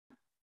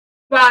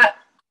Right.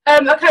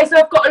 Okay, so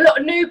I've got a lot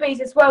of newbies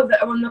as well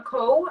that are on the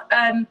call.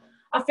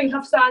 I think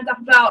I've signed up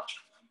about,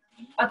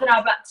 I don't know,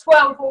 about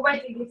 12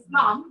 already this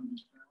month.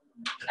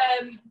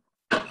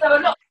 So a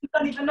lot of them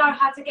don't even know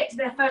how to get to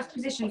their first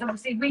positions.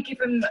 Obviously, we give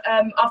them,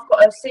 I've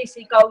got a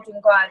CeCe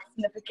Golden Guide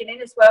from the beginning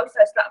as well, so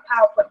it's like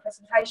a PowerPoint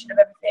presentation of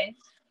everything.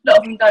 A lot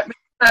of them don't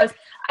realize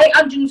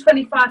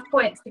 825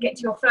 points to get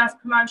to your first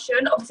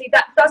promotion. Obviously,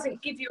 that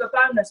doesn't give you a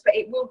bonus, but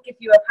it will give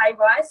you a pay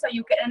rise, so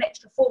you'll get an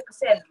extra 4%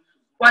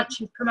 once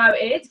you've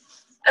promoted.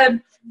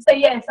 So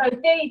yeah, so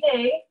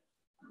DD,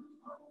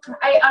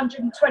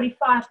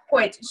 825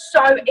 points,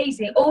 so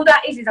easy. All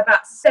that is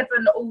about 7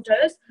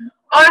 orders.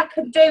 I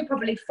can do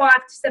probably 5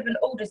 to 7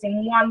 orders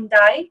in one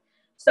day.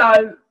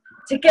 So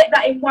to get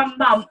that in 1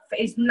 month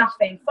is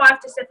nothing. 5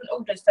 to 7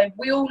 orders. So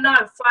we all know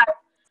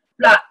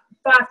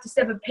 5 to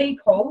 7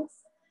 people,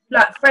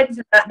 like friends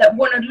of that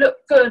want to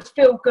look good,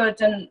 feel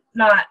good, and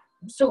like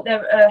sort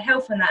their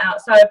health and that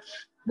out. So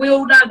we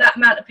all know that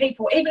amount of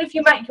people. Even if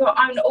you make your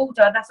own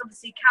order, that's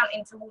obviously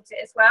counting towards it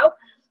as well.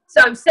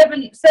 So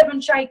seven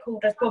shake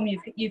orders, boom,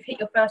 you've hit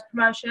your first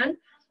promotion.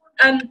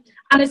 And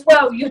as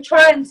well, you're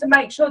trying to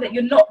make sure that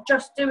you're not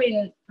just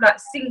doing like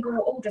single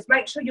orders.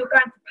 Make sure you're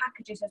going for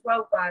packages as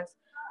well, guys.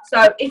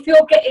 So if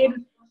you're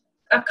getting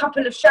a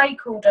couple of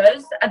shake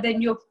orders and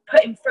then you're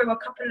putting through a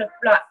couple of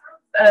like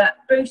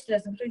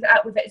boosters and things like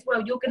that with it as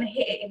well, you're going to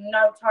hit it in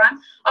no time.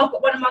 I've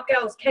got one of my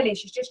girls, Kelly,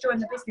 she's just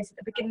joined the business at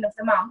the beginning of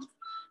the month.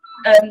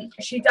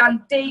 She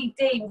done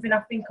DD within, I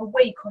think, a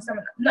week or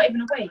something. Not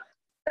even a week.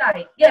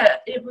 Yeah,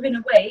 within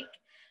a week.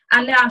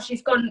 And now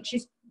she's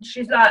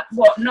like,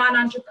 what,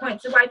 900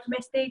 points away from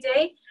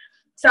SDD.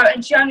 So,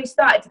 and she only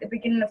started at the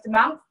beginning of the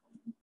month.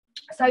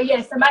 So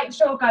yeah, so make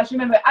sure, guys,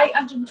 remember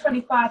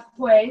 825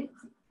 points.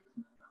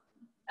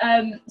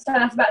 So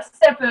that's about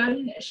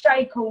 7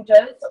 shake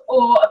orders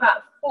or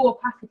about 4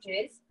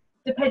 packages,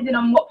 depending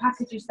on what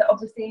packages that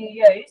obviously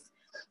you use.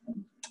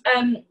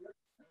 And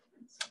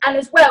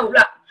as well,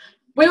 like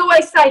we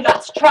always say,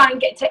 like to try and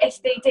get to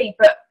SDD,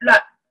 but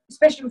like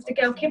especially with the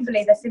girl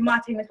Kimberly that's in my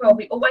team as well,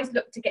 we always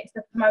look to get to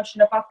the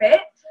promotion above it,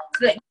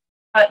 so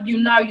that you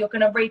know you're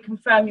going to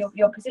reconfirm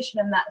your position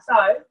in that.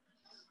 So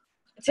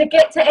to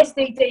get to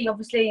SDD,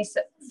 obviously, is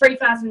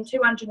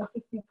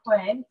 3,250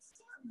 points.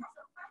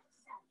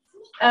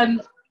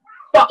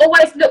 But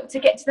always look to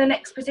get to the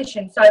next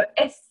position. So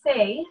SC,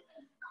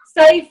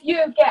 say if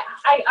you get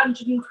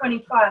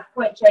 825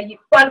 points, yeah,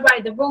 by the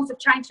way, the rules have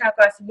changed now,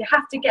 guys. So you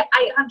have to get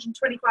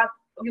 825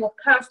 of your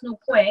personal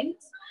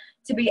points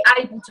to be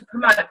able to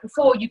promote.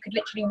 Before, you could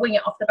literally wing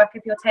it off the back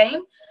of your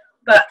team,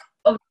 but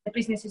obviously the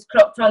business is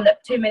clocked on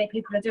that too many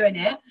people are doing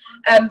it.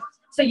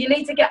 So you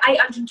need to get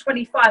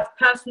 825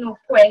 personal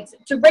points.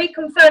 To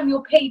reconfirm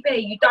your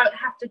PB, you don't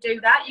have to do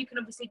that. You can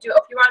obviously do it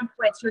off your own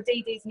points, your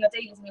DDs and your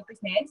dealers in your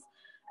business.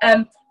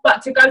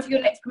 But to go to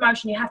your next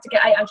promotion, you have to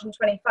get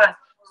 825.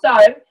 So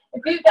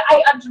if you get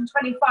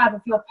 825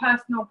 of your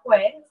personal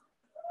points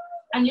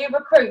and you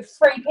recruit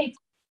 3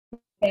 people in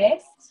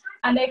this,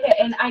 and they're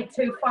getting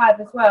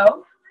 825 as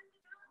well,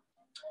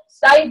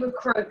 they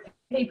recruit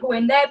people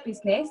in their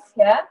business,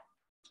 yeah?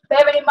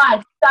 Bearing in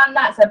mind, you've done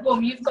that, so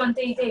boom, you've gone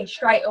DD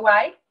straight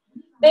away.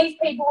 These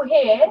people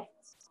here,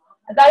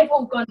 they've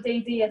all gone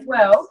DD as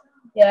well,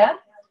 yeah?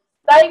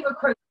 They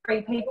recruit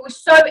 3 people. It's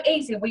so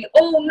easy. We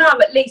all know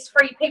at least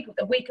 3 people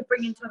that we could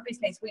bring into a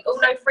business. We all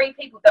know 3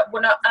 people that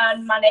want to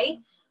earn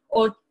money,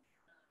 or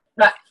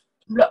like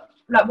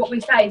what we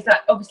say is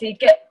that obviously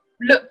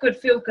look good,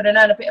 feel good, and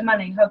earn a bit of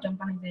money. Hold on,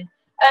 funny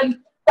there.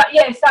 But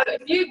yeah, so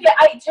if you get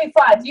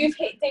 825, you've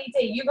hit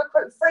DD. You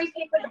recruit 3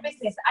 people in the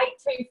business,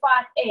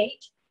 825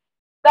 each.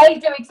 They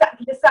do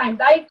exactly the same.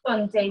 They've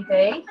gone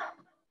DD.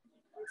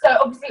 So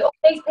obviously all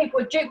these people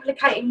are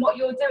duplicating what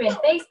you're doing.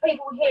 These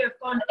people here have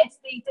gone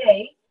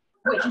SDD,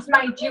 which has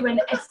made you an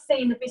SC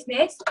in the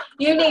business.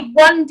 You need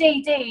 1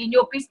 DD in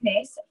your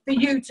business for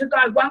you to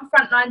go, 1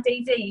 frontline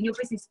DD in your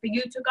business for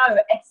you to go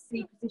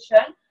SC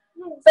position.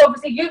 So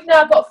obviously you've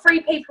now got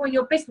 3 people in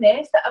your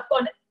business that have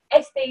gone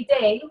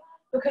SDD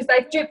because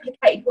they've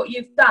duplicated what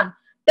you've done.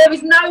 There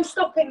is no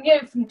stopping you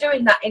from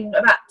doing that in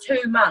about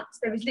 2 months.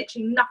 There is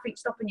literally nothing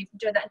stopping you from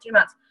doing that in 2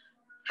 months.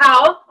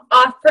 How?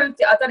 I've proved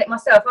it. I've done it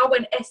myself. I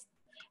went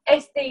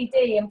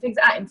SDD and things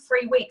like that in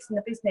 3 weeks in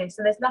the business.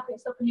 So there's nothing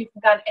stopping you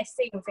from going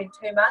SC within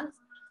 2 months.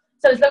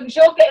 So as long as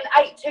you're getting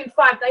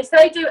 825, they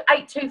say do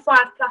 825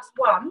 plus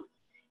 1.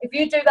 If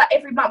you do that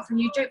every month and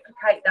you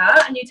duplicate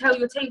that and you tell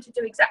your team to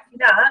do exactly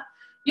that,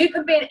 you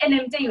can be an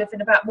NMD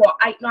within about, what,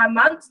 8-9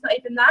 months, not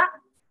even that.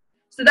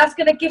 So that's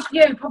going to give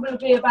you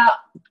probably about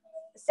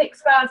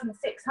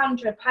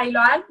 6,600 pay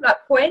line, like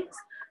points.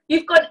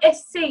 You've gone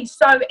SC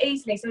so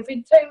easily. So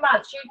within 2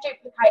 months, you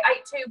duplicate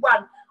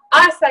 821.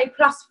 I say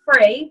plus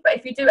 3, but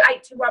if you do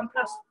 821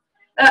 plus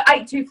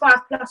 825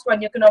 plus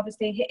 1, you can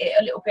obviously hit it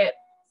a little bit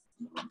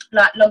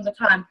like longer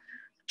time.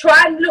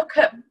 Try and look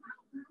at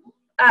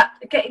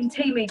getting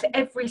teammates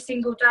every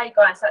single day,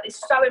 guys. That is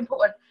so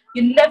important.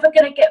 You're never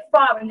going to get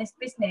far in this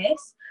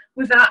business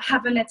without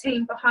having a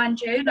team behind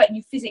you. Like,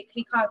 you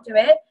physically can't do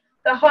it.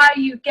 the higher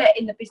you get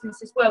in the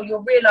business as well,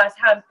 you'll realise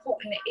how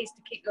important it is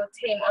to keep your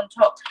team on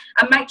top,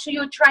 and make sure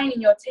you're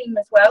training your team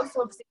as well.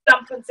 So obviously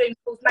jump on Zoom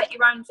calls, make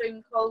your own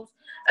Zoom calls,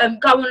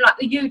 go on like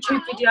the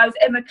YouTube videos,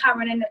 Emma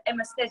Curran and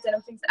Emma Snedden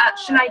and things like that.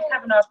 Sinead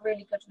Kavanagh's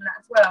really good on that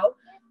as well.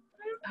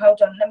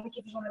 Hold on, let me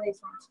give you one of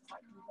these ones.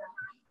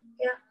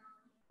 Yeah.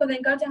 Well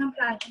then go down and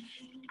play.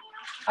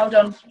 Hold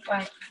on,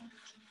 wait.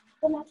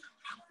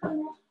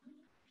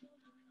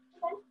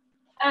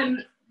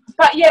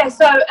 But yeah,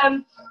 so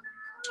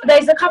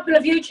there's a couple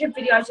of YouTube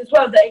videos as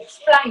well that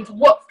explains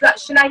what, like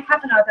Sinead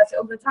Kavanagh does it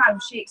all the time.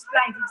 She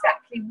explains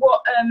exactly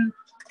what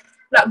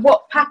like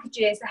what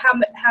packages,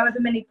 however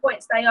many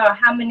points they are,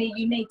 how many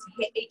you need to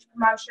hit each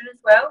promotion as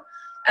well.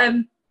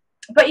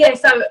 But yeah,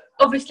 so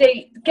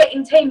obviously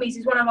getting teamies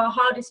is one of our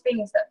hardest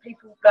things that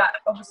people like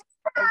obviously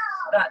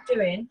like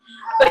doing.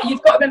 But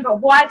you've got to remember,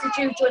 why did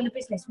you join the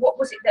business? What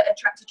was it that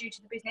attracted you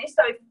to the business?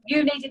 So if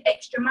you needed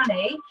extra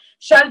money,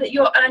 show that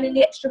you're earning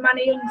the extra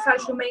money on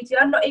social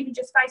media, not even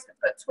just Facebook,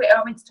 but Twitter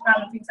or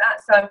Instagram and things like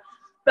that. So,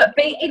 but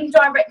be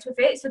indirect with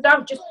it. So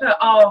don't just put,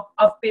 oh,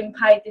 I've been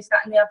paid this,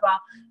 that and the other.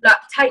 Like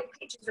take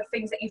pictures of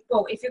things that you've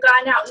bought. If you're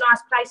going out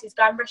nice places,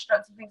 going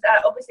restaurants and things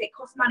like that, obviously it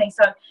costs money.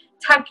 So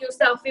tag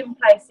yourself in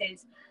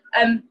places.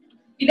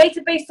 You need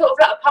to be sort of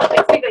like a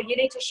public figure. You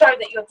need to show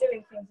that you're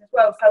doing things as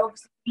well. So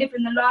obviously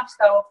living the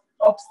lifestyle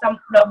of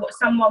like what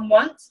someone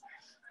wants.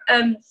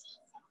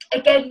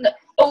 Again,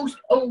 all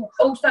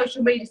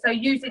social media. So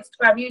use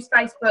Instagram, use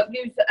Facebook,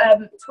 use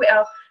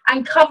Twitter,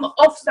 and come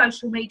off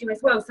social media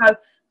as well. So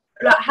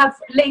like have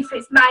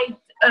leaflets made,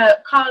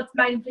 cards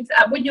made and things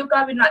like that. When you're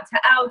going like to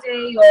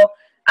Aldi or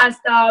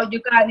Asda,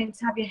 you're going in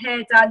to have your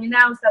hair done, your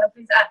nails done and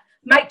things like that.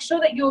 Make sure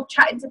that you're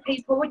chatting to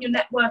people when you're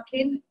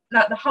networking.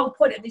 Like the whole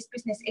point of this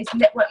business is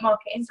network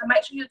marketing. So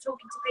make sure you're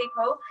talking to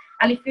people.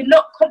 And if you're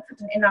not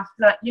confident enough,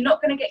 like you're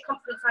not going to get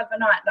confidence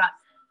overnight. Like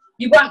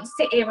you won't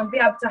sit here and be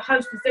able to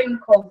host a Zoom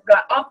call.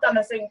 Like I've done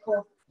a Zoom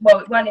call. Well,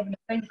 it wasn't even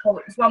a Zoom call.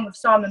 It was one with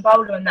Simon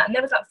Bowler and that. And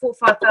there was like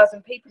 4,000 or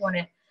 5,000 people on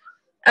it.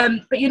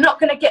 But you're not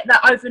going to get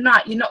that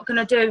overnight. You're not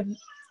going to do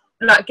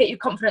like get your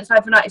confidence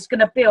overnight. It's going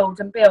to build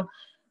and build.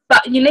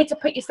 But you need to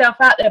put yourself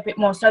out there a bit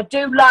more. So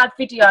do live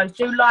videos,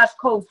 do live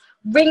calls,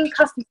 ring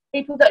customers,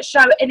 people that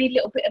show any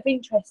little bit of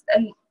interest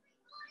and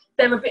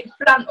they're a bit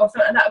blunt or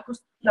something like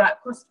that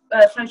across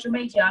social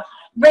media.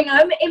 Ring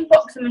them,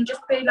 inbox them and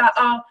just be like,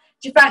 oh,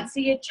 do you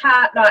fancy a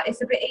chat? Like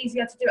it's a bit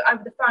easier to do it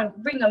over the phone.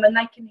 Ring them and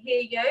they can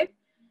hear you.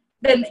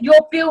 Then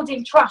you're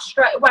building trust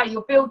straight away.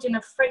 You're building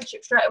a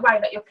friendship straight away.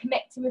 Like you're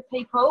connecting with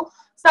people.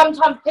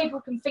 Sometimes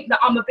people can think that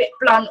I'm a bit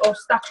blunt or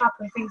stuck up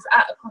and things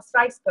like that across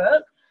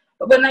Facebook.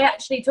 But when they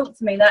actually talk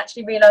to me, they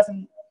actually realise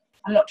I'm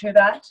not too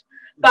bad.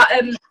 But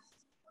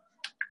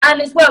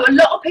and as well, a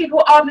lot of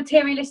people are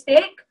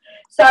materialistic,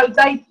 so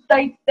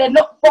they're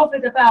not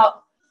bothered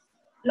about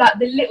like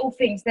the little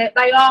things. They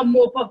are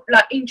more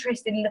like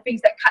interested in the things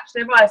that catch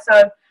their eye.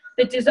 So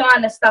the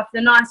designer stuff,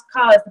 the nice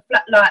cars,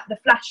 the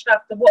flash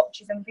stuff, the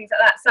watches and things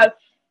like that. So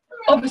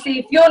obviously,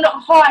 if you're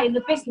not high in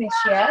the business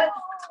yet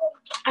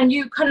and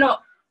you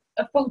cannot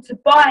afford to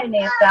buy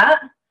any of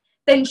that,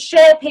 then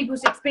share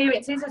people's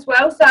experiences as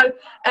well. So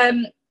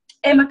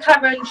Emma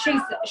Curran,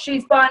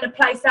 she's buying a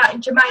place out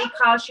in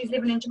Jamaica. She's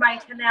living in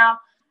Jamaica now.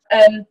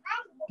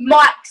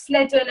 Mike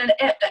Snedden and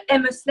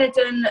Emma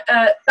Snedden,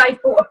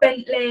 they've bought a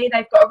Bentley.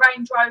 They've got a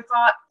Range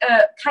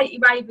Rover. Katie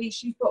Ravy,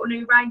 she's bought a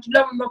new Range.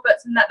 Lauren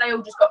Roberts and that, they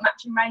all just got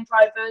matching Range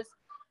Rovers.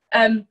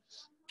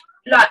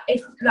 Like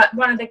if like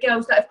one of the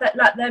girls that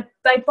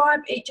they buy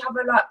each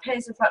other like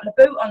pairs of like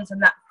Louboutins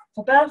and that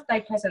for birthday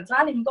presents. I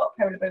haven't even got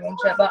a pair of Louboutins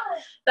yet, but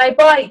they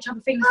buy each other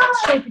things,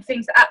 stupid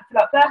things that act for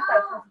like birthday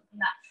presents and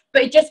that.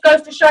 But it just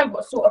goes to show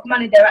what sort of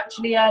money they're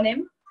actually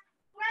earning.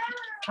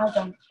 Hold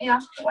on. Yeah,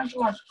 what one do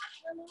you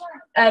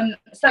want?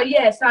 So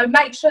yeah, so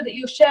make sure that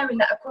you're sharing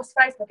that across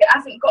Facebook. It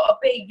hasn't got to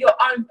be your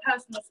own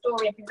personal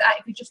story and things like that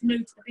if you're just new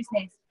to the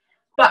business.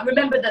 But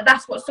remember that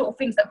that's what sort of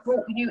things that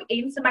brought you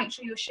in, so make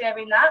sure you're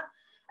sharing that.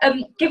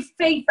 Give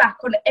feedback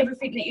on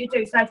everything that you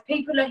do. So if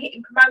people are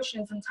hitting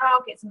promotions and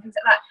targets and things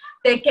like that,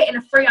 they're getting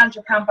a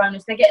 £300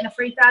 bonus, they're getting a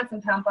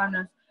 £3,000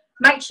 bonus.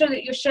 Make sure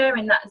that you're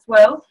sharing that as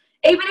well.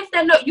 Even if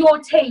they're not your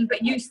team,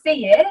 but you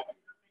see it,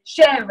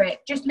 share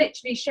it. Just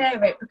literally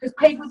share it, because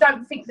people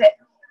don't think that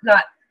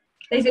like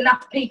there's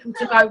enough people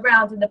to go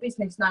round in the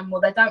business no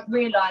more. They don't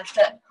realise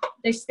that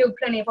there's still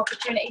plenty of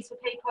opportunities for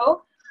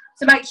people.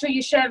 So make sure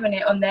you're sharing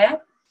it on there.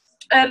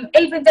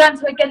 Even down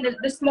to, again,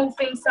 the small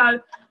things. So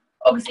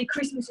obviously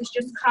Christmas has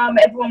just come.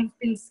 Everyone's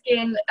been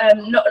skiing.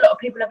 Not a lot of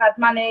people have had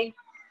money.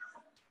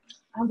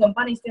 Hold on,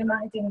 Bunny's doing my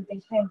head in with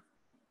these things.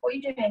 What are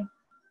you doing?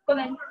 Go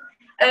on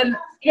then.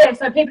 Yeah,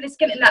 so people are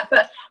skipping that,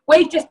 but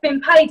we've just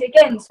been paid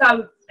again.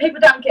 So people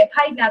don't get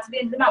paid now to the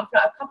end of the month.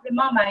 Like a couple of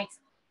my mates,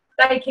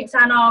 they keep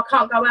saying, oh, I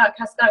can't go out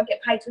because I don't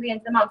get paid till the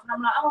end of the month. And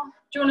I'm like, oh,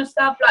 do you want to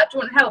sub? Like, do you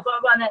want help? Blah,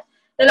 blah, blah. And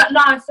they're like,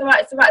 no, it's all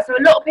right, it's all right. So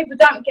a lot of people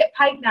don't get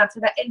paid now to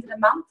the end of the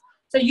month.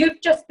 So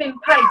you've just been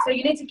paid. So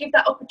you need to give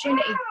that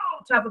opportunity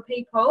to other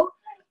people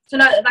to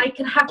know that they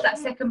can have that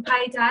second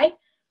payday.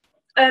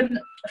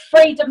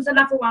 Freedom's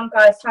another one,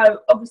 guys.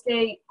 So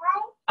obviously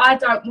I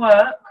don't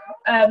work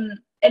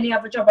any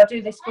other job. I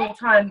do this full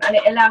time, and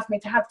it allows me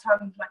to have time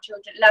with my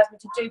children. It allows me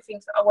to do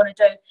things that I want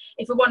to do.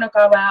 If I want to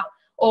go out,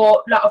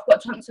 or like I've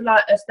got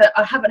tonsillitis that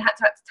I haven't had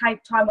to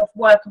take time off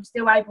work, I'm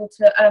still able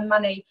to earn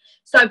money.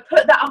 So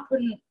put that up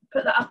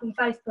on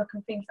Facebook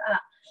and things like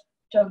that.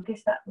 John,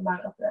 guess that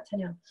remote, I'll put that 10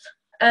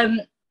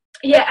 years.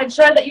 Yeah, and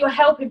show that you're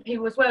helping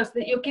people as well, so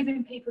that you're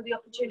giving people the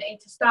opportunity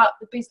to start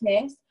the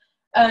business,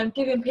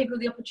 giving people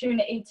the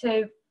opportunity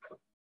to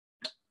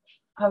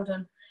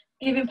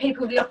giving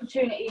people the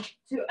opportunity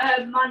to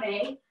earn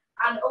money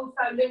and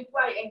also lose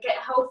weight and get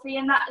healthy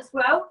in that as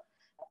well.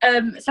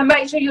 So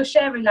make sure you're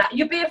sharing that.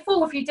 You'd be a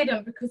fool if you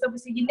didn't, because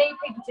obviously you need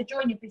people to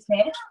join your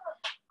business,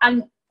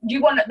 and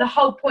you want the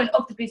whole point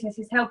of the business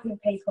is helping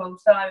people.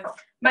 So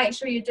make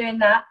sure you're doing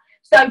that.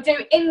 So do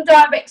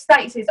indirect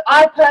statuses.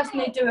 I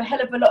personally do a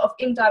hell of a lot of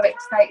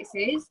indirect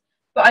statuses,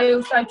 but I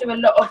also do a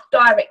lot of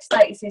direct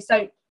statuses.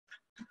 So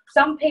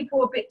some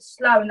people are a bit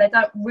slow and they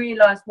don't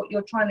realise what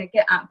you're trying to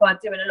get at by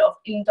doing a lot of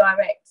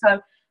indirect.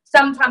 So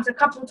sometimes a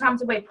couple of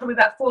times a week, probably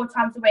about 4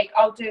 times a week,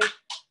 I'll do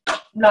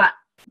like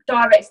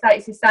direct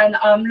statuses saying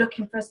that I'm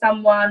looking for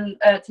someone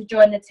to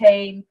join the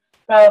team,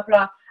 blah, blah,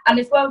 blah. And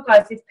as well,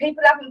 guys, if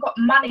people haven't got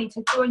money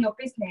to join your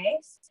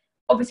business,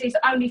 obviously it's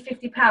only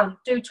 £50.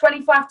 Do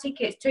 25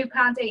 tickets,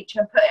 £2 each,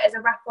 and put it as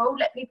a raffle.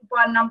 Let people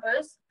buy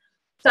numbers.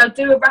 So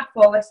do a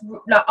raffle. It's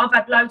like I've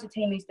had loads of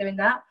teamies doing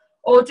that.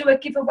 Or do a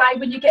giveaway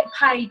when you get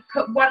paid.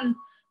 Put one,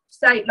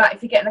 say like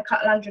if you're getting a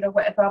couple hundred or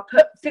whatever,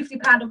 put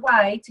 £50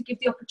 away to give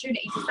the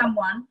opportunity to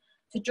someone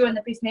to join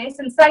the business,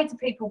 and say to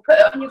people, put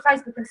it on your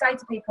Facebook and say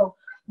to people,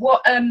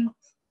 what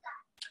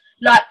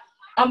like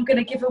I'm going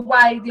to give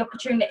away the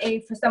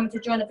opportunity for someone to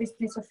join the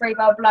business for free,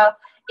 blah, blah.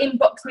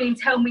 Inbox me and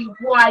tell me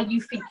why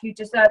you think you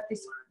deserve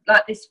this,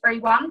 like this free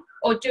one.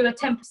 Or do a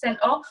 10%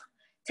 off.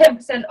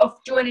 10% off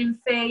joining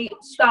fee,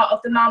 start of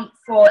the month,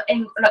 for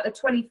like the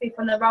 25th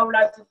on the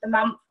rollover of the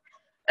month.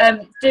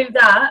 Do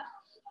that.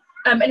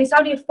 And it's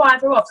only a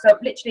 £5 off. So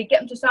literally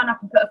get them to sign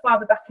up and put a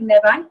 £5 back in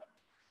their bank.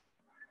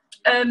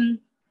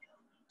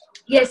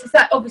 Yes, so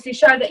obviously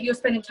show that you're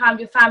spending time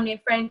with your family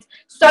and friends,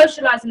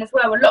 socialising as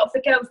well. A lot of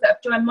the girls that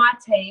have joined my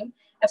team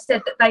have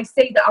said that they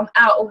see that I'm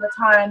out all the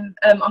time,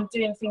 I'm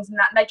doing things and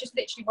that, and they just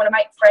literally want to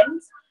make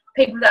friends,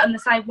 people that are on the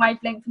same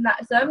wavelength and that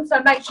as them.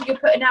 So make sure you're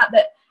putting out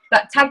that,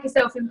 like, tag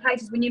yourself in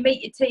places when you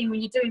meet your team, when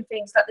you're doing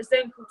things like the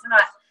Zoom call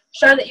tonight.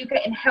 Show that you're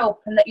getting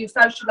help and that you're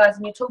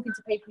socialising, you're talking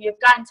to people, you're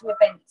going to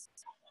events.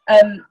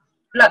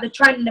 Like the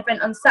training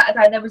event on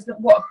Saturday, there was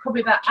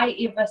probably about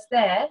 80 of us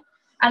there.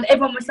 And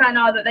everyone was saying,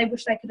 that they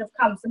wish they could have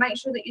come. So make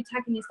sure that you're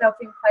tagging yourself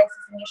in places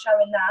and you're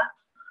showing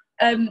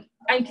that.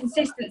 And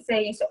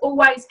consistency is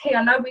always key.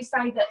 I know we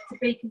say that to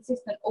be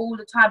consistent all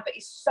the time, but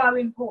it's so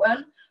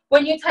important.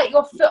 When you take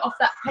your foot off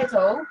that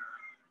pedal,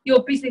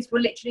 your business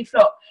will literally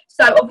flop.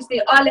 So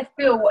obviously I left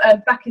Bill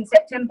back in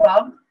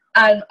September,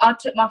 and I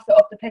took my foot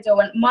off the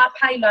pedal, and my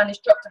pay line has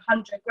dropped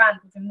 100 grand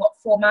within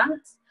 4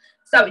 months.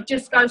 So it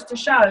just goes to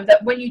show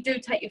that when you do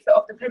take your foot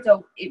off the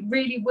pedal, it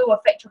really will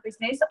affect your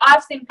business.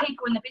 I've seen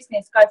people in the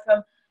business go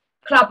from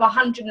club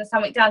 100 and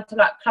something down to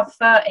like club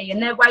 30, and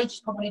their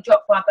wages probably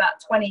dropped by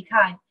about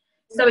 20k.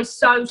 So it's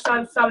so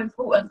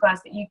important,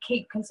 guys, that you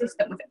keep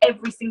consistent with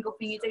every single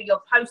thing you do.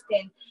 Your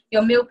posting,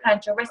 your meal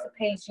plans, your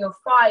recipes, your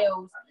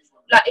files.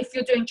 Like if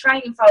you're doing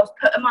training files,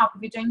 put them up.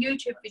 If you're doing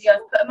YouTube videos,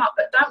 put them up.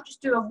 But don't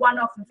just do a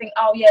one-off and think,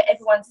 oh yeah,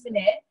 everyone's seen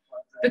it,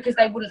 because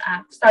they wouldn't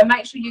have. So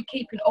make sure you're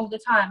keeping all the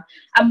time.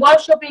 And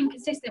whilst you're being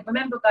consistent,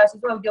 remember, guys,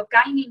 as well, you're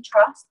gaining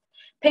trust.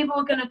 People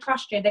are going to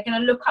trust you. They're going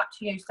to look up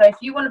to you. So if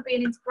you want to be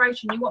an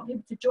inspiration, you want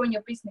people to join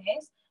your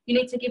business, you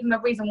need to give them a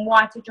reason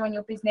why to join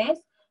your business.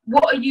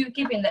 What are you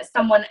giving that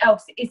someone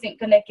else isn't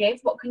going to give?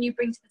 What can you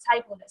bring to the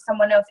table that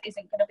someone else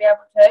isn't going to be able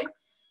to?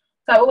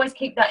 So always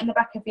keep that in the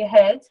back of your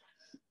head.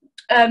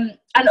 And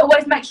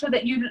always make sure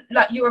that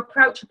you're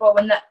approachable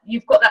and that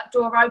you've got that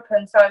door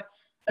open. So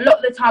a lot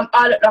of the time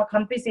I look like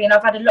I'm busy, and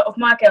I've had a lot of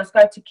my girls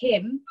go to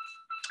Kim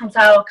and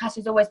say, oh,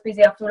 Cassie's always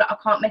busy, I feel like I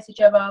can't message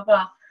her, blah, blah,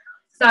 blah.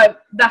 So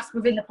that's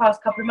within the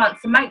past couple of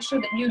months. So make sure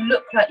that you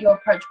look like you're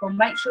approachable.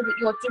 Make sure that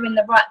you're doing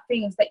the right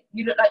things, that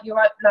you look like you're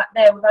like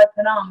there with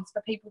open arms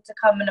for people to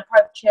come and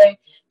approach you,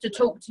 to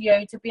talk to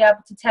you, to be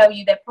able to tell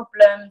you their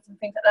problems and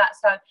things like that.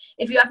 So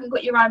if you haven't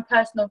got your own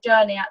personal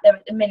journey out there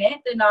at the minute,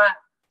 then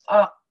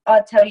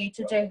I'd tell you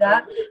to do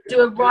that.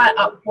 Do a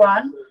write-up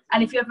one.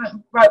 And if you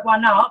haven't wrote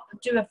one up,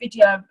 do a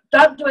video.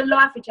 Don't do a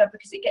live video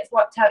because it gets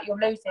wiped out, you'll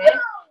lose it.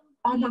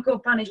 Oh my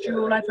God, Bunny's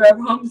drew all over her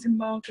arms and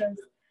markers.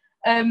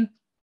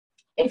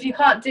 If you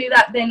can't do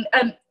that, then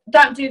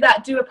don't do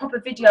that. Do a proper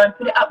video and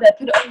put it up there.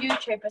 Put it on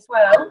YouTube as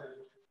well.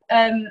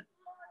 And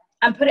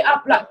put it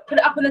up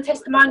on the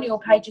testimonial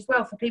page as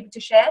well for people to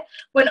share.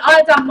 When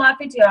I done my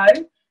video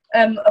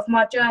of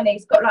my journey,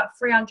 it's got like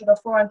 300 or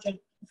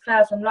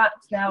 400,000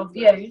 likes now,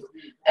 views.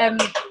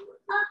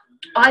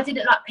 I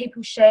didn't like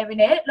people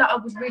sharing it. Like I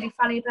was really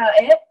funny about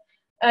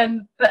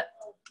it. But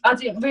I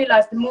didn't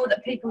realise the more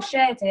that people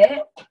shared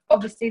it,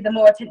 obviously the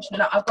more attention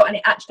that I got, and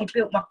it actually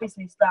built my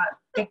business, like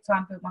big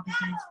time built my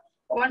business.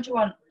 What one do you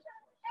want?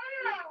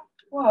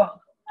 What?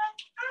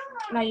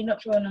 No, you're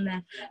not drawing on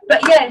there.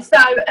 But yeah, so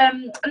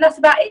and that's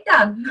about it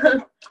done.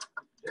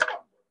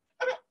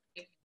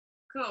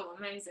 Cool,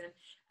 amazing.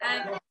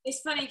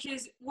 It's funny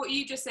because what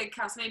you just said,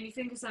 Cass, made me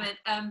think of something,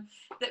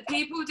 that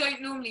people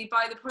don't normally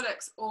buy the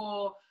products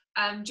or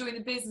join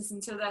the business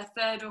until their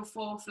third or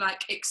fourth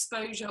like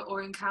exposure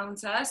or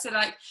encounter. So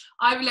like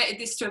I related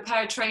this to a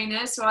pair of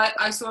trainers. So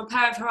I saw a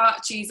pair of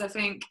Hirachis, I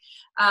think,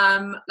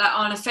 like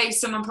on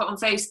someone put on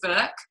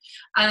Facebook,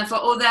 and I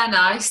thought, oh, they're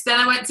nice. Then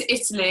I went to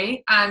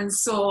Italy and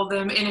saw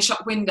them in a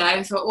shop window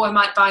and thought, oh, I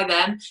might buy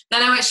them.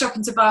 Then I went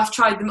shopping to Bath,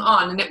 tried them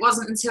on, and it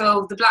wasn't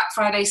until the Black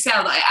Friday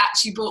sale that I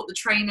actually bought the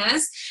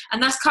trainers.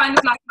 And that's kind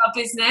of like our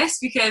business,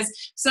 because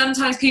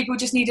sometimes people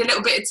just need a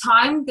little bit of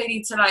time. They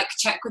need to like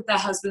check with their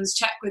husbands,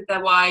 check with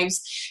their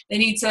wives. They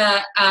need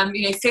to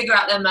figure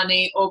out their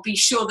money or be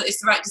sure that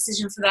it's the right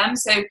decision for them.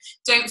 So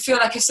don't feel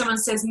like if someone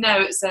says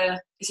no, it's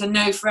a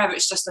no forever.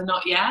 It's just a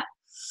not yet.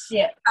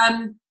 Yeah.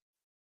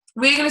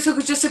 We're going to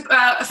talk just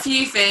about a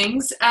few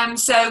things.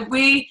 So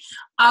we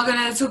are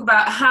going to talk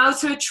about how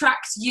to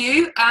attract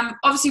you.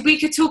 Obviously, we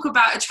could talk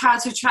about how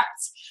to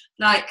attract,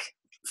 like,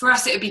 for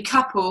us, it would be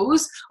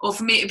couples, or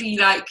for me, it would be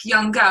like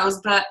young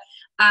girls, but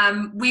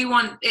we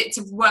want it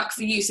to work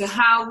for you. So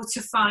how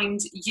to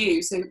find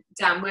you. So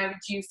Dan, where would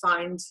you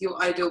find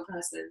your ideal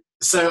person?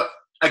 So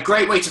a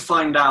great way to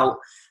find out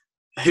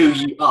who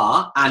you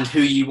are and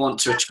who you want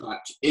to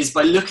attract is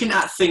by looking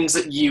at things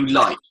that you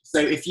like. So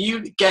if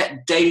you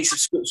get daily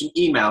subscription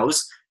emails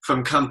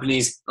from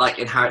companies like,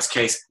 in Harriet's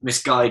case,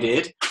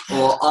 Misguided,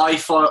 or I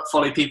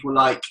follow people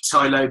like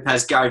Ty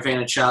Lopez, Gary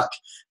Vaynerchuk,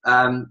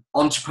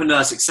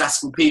 entrepreneurs,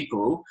 successful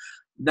people,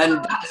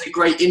 then that is a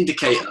great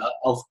indicator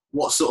of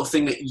what sort of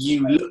thing that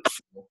you look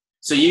for.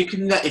 So you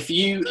can, if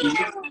you look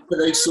for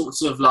those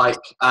sorts of like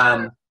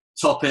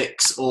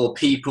topics or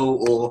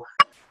people or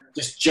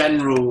just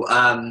general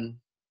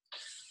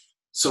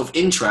sort of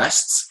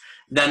interests,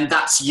 then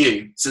that's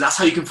you. So that's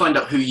how you can find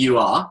out who you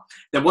are.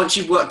 Then once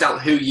you've worked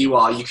out who you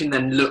are, you can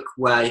then look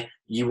where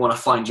you want to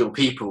find your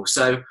people.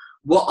 So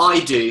what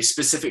I do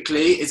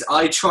specifically is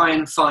I try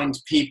and find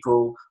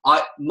people.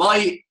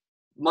 My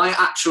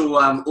actual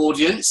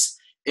audience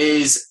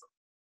is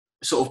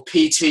sort of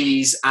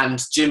PTs and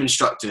gym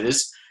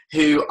instructors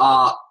who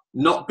are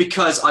not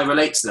because I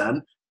relate to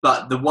them,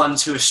 but the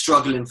ones who are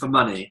struggling for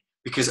money,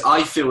 because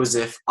I feel as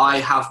if I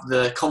have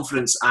the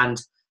confidence and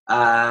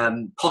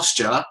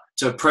posture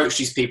to approach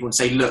these people and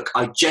say, look,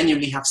 I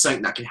genuinely have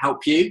something that can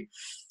help you.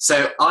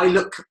 So I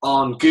look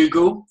on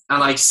Google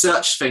and I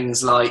search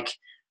things like,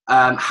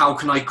 how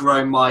can I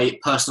grow my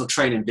personal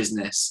training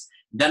business?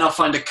 Then I'll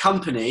find a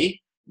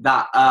company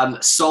that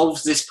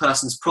solves this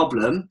person's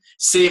problem,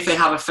 see if they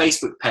have a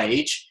Facebook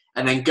page,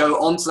 and then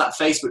go onto that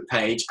Facebook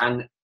page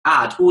and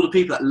add all the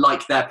people that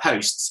like their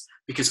posts,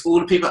 because all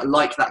the people that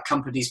like that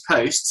company's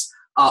posts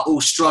are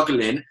all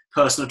struggling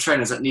personal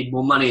trainers that need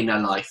more money in their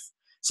life.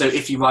 So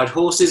if you ride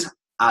horses,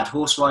 add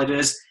horse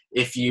riders.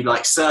 If you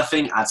like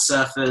surfing, add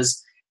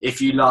surfers. If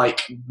you like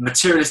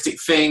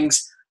materialistic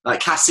things,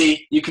 like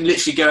Cassy, you can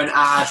literally go and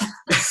add.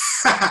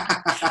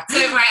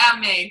 Don't worry,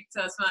 and me,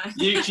 so it's fine.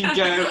 You can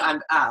go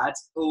and add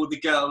all the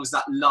girls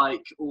that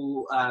like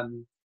all,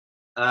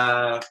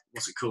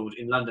 what's it called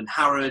in London,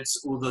 Harrods,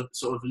 all the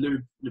sort of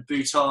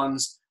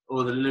Louboutins,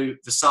 or the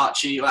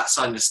Versace, all that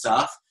kind of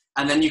stuff.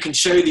 And then you can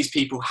show these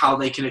people how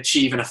they can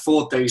achieve and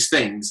afford those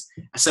things.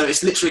 So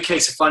it's literally a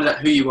case of finding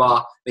out who you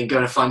are, then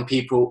going to find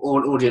people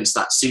or an audience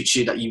that suits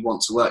you, that you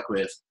want to work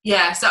with.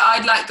 Yeah, so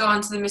I'd like go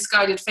onto the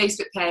Misguided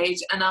Facebook page,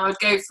 and I would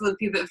go for the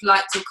people that have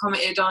liked or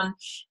commented on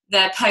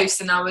their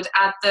posts, and I would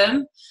add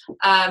them,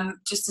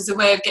 just as a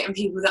way of getting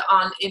people that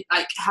aren't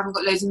haven't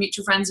got loads of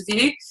mutual friends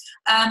with you.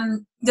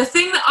 The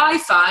thing that I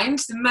find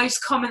the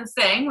most common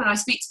thing when I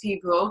speak to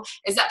people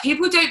is that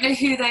people don't know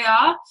who they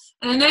are.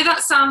 And I know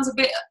that sounds a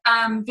bit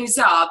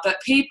bizarre,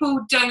 but people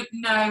don't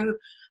know,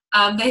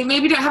 they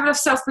maybe don't have enough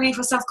self-belief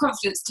or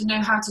self-confidence to know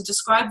how to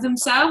describe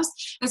themselves.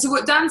 And so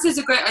what Dan says is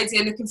a great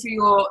idea, looking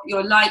through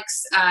your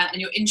likes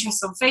and your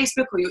interests on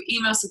Facebook or your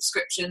email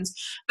subscriptions.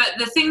 But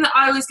the thing that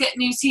I always get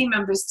new team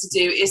members to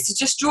do is to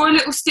just draw a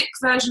little stick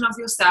version of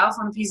yourself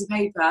on a piece of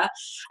paper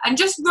and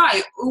just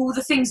write all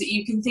the things that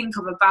you can think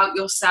of about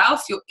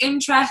yourself, your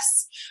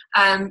interests,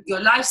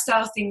 your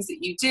lifestyle, things that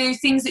you do,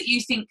 things that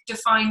you think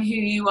define who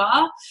you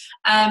are.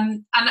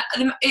 And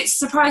it's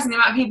surprising the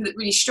amount of people that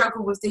really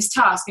struggle with this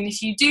task. And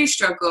if you do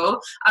struggle,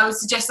 I would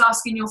suggest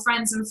asking your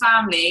friends and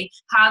family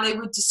how they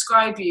would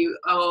describe you,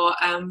 or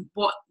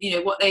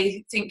what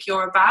they think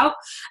you're about.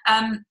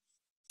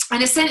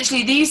 And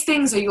essentially, these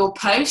things are your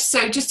posts.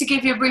 So just to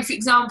give you a brief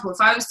example,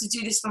 if I was to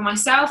do this for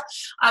myself,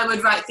 I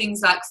would write things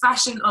like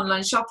fashion,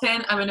 online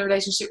shopping, I'm in a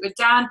relationship with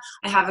Dan,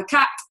 I have a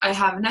cat, I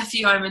have a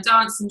nephew, I'm a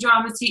dance and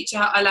drama teacher,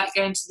 I like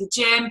going to the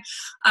gym,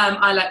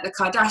 I like the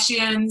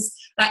Kardashians.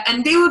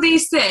 And all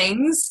these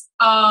things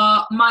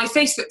are my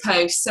Facebook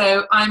posts.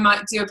 So I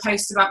might do a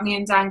post about me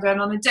and Dan going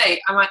on a date.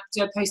 I might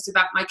do a post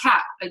about my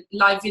cat, a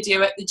live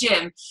video at the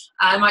gym.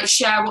 I might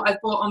share what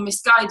I've bought on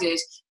Misguided.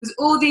 Because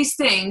all these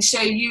things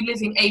show you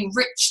living a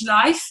rich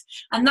life.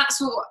 And that's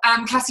what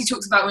Cassy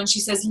talks about when she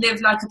says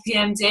live like a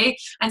PMD.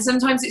 And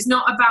sometimes it's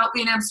not about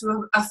being able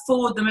to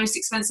afford the most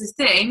expensive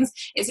things.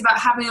 It's about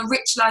having a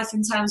rich life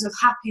in terms of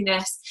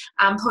happiness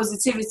and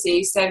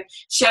positivity. So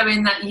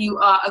showing that you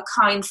are a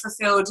kind,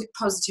 fulfilled,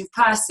 positive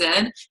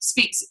person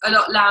speaks a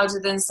lot louder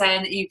than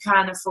saying that you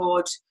can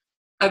afford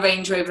a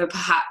Range Rover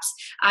perhaps.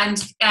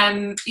 And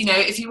you know,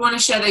 if you want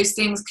to share those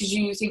things because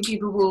you think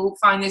people will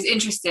find those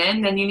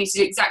interesting, then you need to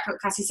do exactly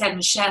what Cassy said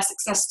and share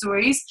success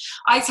stories.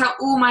 I tell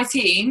all my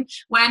team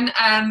when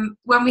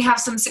we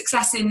have some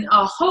success in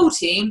our whole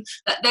team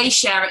that they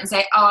share it and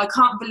say, oh, I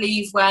can't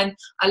believe when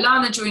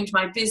Alana joined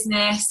my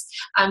business,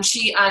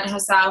 she earned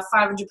herself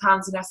 £500 in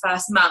her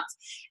first month.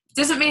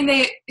 Doesn't mean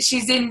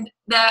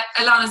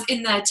Alana's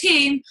in their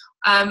team,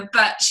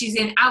 but she's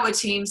in our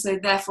team, so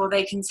therefore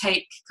they can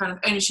take kind of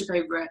ownership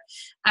over it.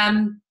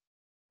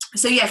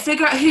 So yeah,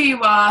 figure out who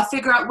you are,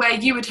 figure out where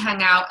you would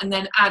hang out, and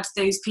then add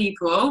those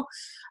people.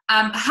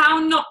 How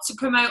not to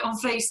promote on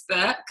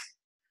Facebook,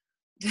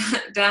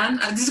 Dan?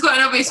 This is quite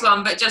an obvious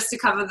one, but just to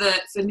cover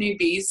for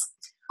newbies.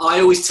 I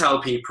always tell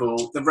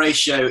people the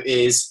ratio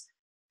is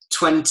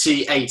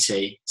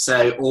 20-80,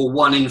 so, or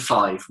 1 in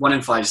 5. 1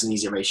 in 5 is an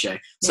easier ratio. Yeah.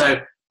 So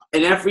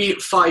in every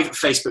 5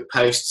 Facebook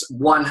posts,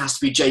 1 has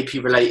to be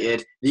JP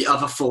related, the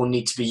other 4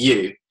 need to be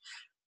you.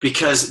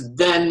 Because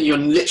then you're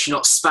literally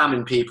not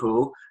spamming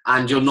people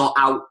and you're not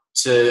out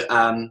to,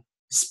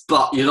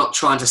 you're not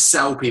trying to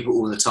sell people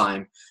all the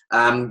time.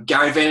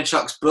 Gary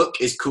Vaynerchuk's book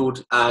is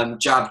called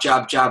Jab,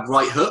 Jab, Jab,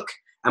 Right Hook.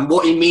 And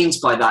what he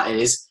means by that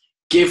is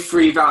give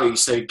free value.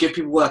 So give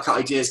people workout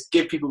ideas,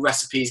 give people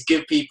recipes,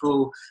 give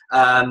people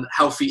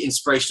healthy,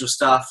 inspirational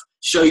stuff.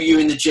 Show you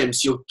in the gym.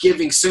 So you're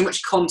giving so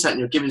much content and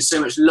you're giving so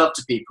much love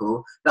to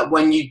people that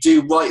when you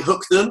do right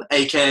hook them,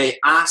 aka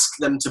ask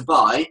them to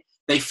buy,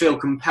 they feel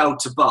compelled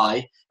to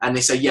buy and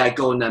they say, yeah,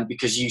 go on then,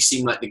 because you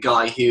seem like the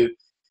guy who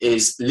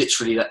is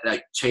literally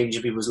like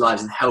changing people's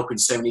lives and helping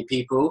so many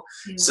people.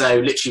 Yeah. So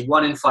literally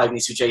 1 in 5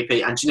 needs to be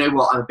JP. And do you know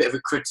what? I'm a bit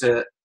of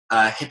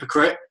a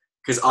hypocrite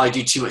because I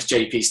do too much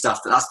JP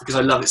stuff, but that's because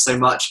I love it so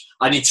much.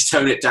 I need to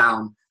tone it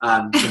down.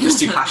 I'm just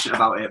too passionate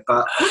about it.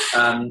 But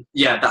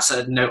yeah, that's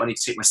a note I need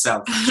to take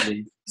myself,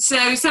 actually.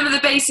 So some of the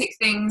basic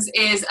things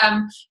is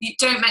you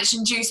don't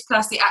mention Juice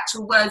Plus the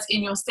actual words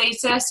in your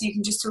status. You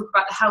can just talk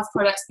about the health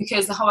products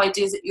because the whole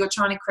idea is that you're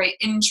trying to create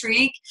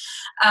intrigue.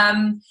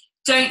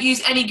 Don't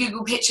use any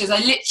Google pictures. I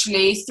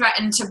literally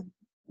threatened to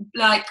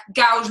like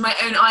gouge my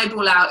own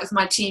eyeball out if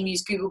my team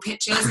use Google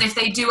Pictures, and if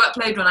they do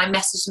upload one, I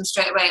message them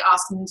straight away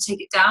asking them to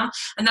take it down.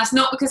 And that's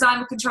not because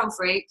I'm a control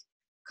freak,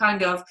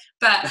 kind of,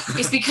 but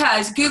it's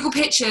because Google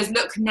Pictures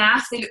look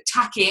naff, they look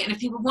tacky, and if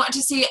people wanted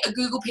to see a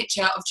Google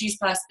picture of Juice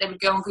Plus, they would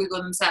go on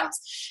Google themselves.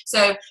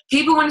 So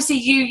people want to see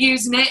you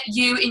using it,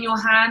 you in your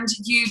hand,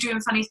 you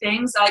doing funny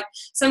things. Like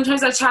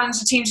sometimes I challenge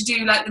the team to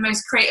do like the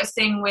most creative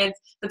thing with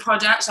the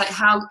product, like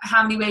how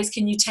many ways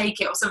can you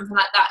take it or something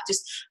like that.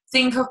 Just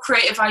think of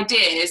creative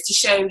ideas to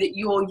show that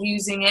you're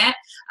using it,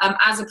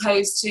 as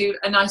opposed to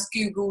a nice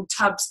Google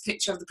Tubs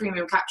picture of the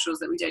premium capsules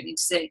that we don't need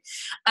to see.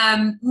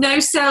 No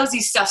salesy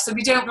stuff. So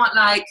we don't want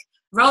like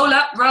roll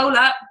up.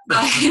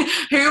 Like,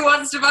 who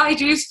wants to buy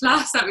Juice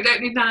Plus? Like, we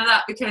don't need none of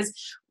that because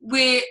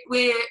we're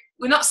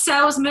not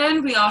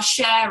salesmen. We are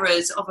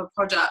sharers of a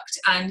product,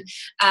 and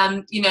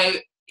you know,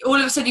 all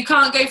of a sudden you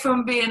can't go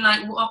from being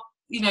like, well,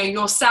 you know,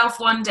 yourself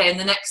one day and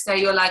the next day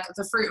you're like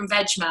the fruit and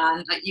veg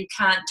man. Like, you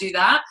can't do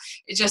that.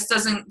 It just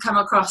doesn't come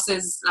across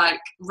as like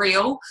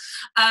real.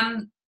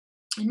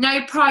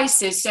 No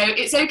prices. So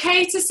it's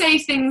okay to say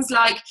things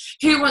like,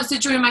 who wants to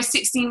join my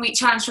 16-week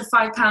challenge for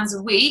 £5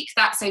 a week?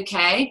 That's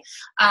okay.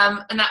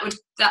 And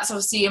that's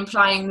obviously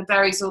implying the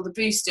berries or the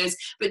boosters,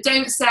 but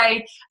don't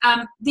say,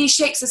 these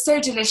shakes are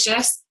so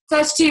delicious,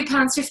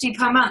 £32.50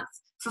 per month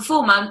for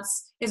 4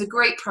 months is a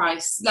great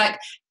price. Like,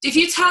 if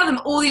you tell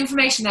them all the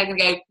information, they're going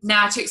to go,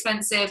 nah, too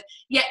expensive.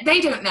 Yet they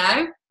don't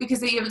know,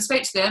 because you haven't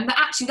spoke to them, that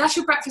actually that's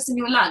your breakfast and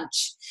your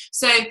lunch.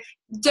 So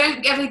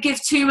don't ever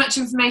give too much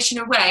information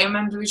away.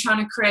 Remember, we're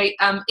trying to create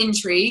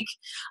intrigue.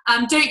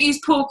 Don't use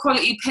poor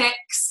quality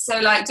pics. So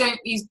like, don't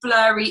use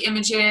blurry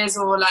images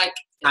or like,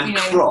 and you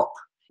know, crop.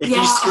 If you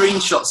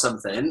screenshot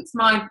something,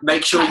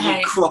 make sure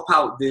you crop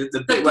out the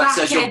bit where it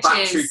says your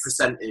battery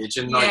percentage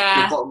and like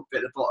the bottom bit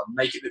at the bottom.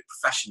 Make it look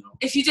professional.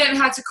 If you don't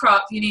know how to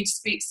crop, you need to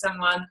speak to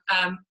someone.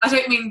 I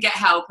don't mean get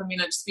help. I mean,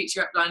 like, just speak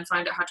to your upline and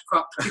find out how to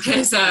crop,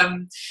 because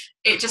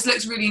it just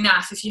looks really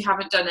naff if you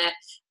haven't done it.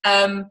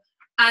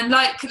 And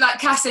like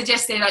Cass said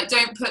yesterday, like,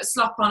 don't put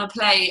slop on a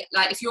plate.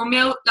 Like, if your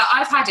meal, like,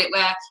 I've had it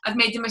where I've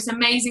made the most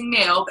amazing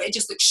meal, but it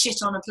just looks shit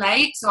on a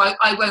plate, so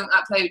I won't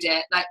upload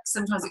it. Like,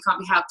 sometimes it can't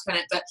be helped, can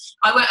it? But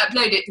I won't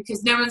upload it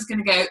because no one's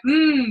going to go,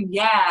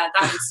 yeah,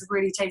 that was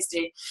really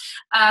tasty.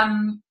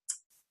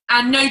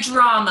 And no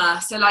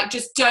drama. So like,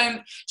 just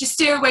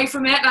steer away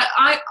from it. Like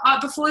I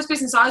before this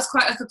business, I was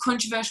quite like a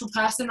controversial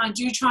person. I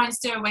do try and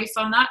steer away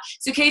from that.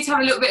 It's okay to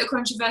have a little bit of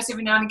controversy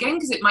every now and again,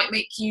 because it might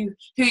make you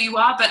who you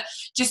are, but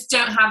just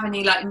don't have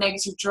any like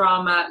negative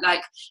drama.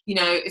 Like, you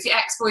know, if your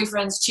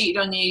ex-boyfriend's cheated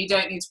on you, you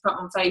don't need to put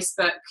on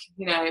Facebook,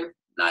 you know,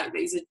 like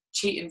he's a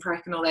cheating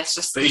prick and all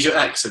this. But he's your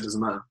ex, so it doesn't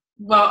matter.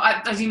 Well,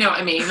 you know what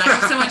I mean. Like,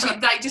 if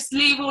someone like, just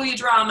leave all your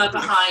drama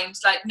behind.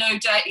 Like, no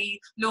dirty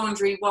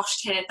laundry washed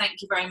here.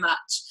 Thank you very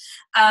much.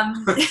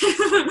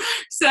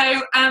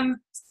 So,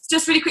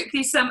 just really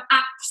quickly, some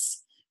apps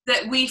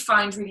that we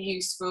find really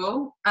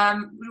useful.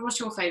 What's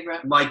your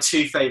favourite? My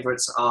two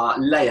favourites are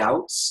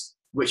Layouts,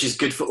 which is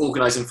good for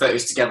organising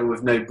photos together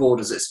with no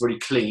borders. It's really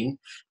clean.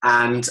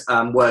 And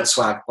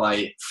WordSwag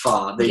by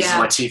far. These are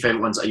my two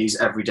favourite ones I use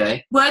every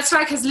day.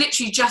 WordSwag has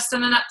literally just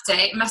done an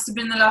update. It must have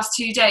been the last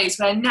 2 days,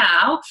 where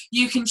now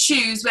you can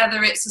choose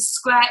whether it's a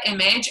square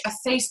image, a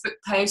Facebook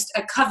post,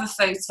 a cover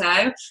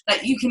photo,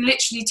 that you can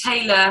literally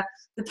tailor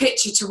the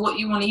picture to what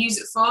you want to use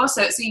it for.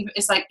 So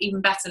it's like even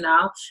better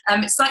now.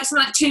 It's like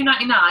something like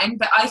 $2.99,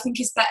 but I think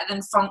it's better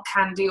than Font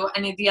Candy or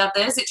any of the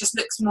others. It just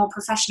looks more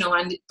professional,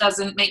 and it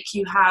doesn't make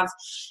you have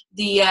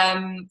the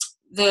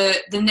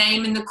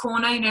name in the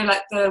corner, you know,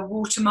 like the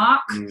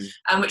watermark,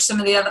 which some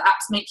of the other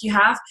apps make you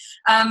have.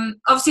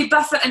 Obviously,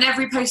 Buffer and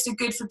Every Post are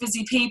good for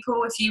busy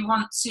people if you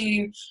want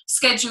to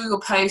schedule your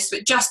post,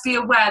 but just be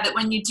aware that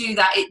when you do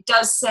that, it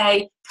does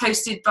say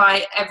posted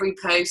by Every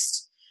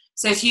Post.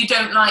 So if you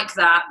don't like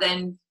that,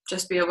 then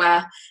just be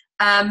aware.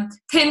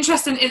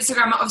 Pinterest and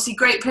Instagram are obviously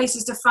great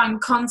places to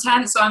find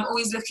content. So I'm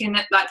always looking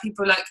at like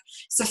people like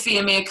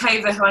Sofia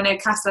Miakova, who I know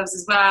Cass loves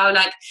as well.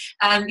 Like,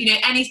 you know,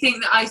 anything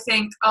that I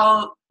think,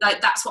 oh,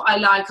 like that's what I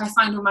like. I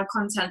find all my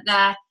content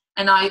there,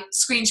 and I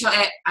screenshot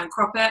it and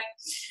crop it.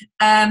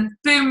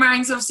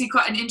 Boomerang's obviously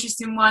quite an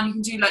interesting one. You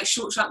can do like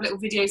short, sharp little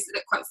videos that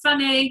look quite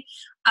funny.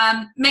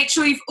 Make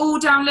sure you've all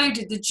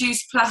downloaded the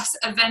Juice Plus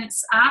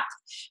events app,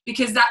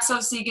 because that's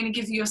obviously going to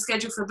give you your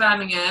schedule for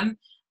Birmingham.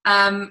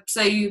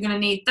 So you're going to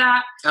need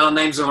that. And our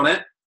names are on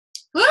it.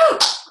 Woo!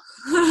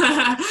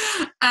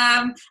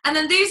 And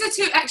then these are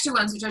two extra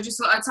ones, which I just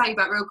thought I'd tell you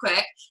about real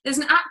quick. There's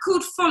an app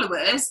called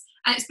Followers,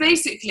 and it's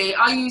basically,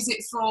 I use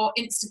it for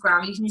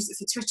Instagram. You can use it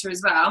for Twitter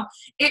as well.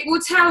 It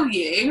will tell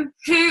you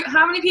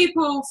how many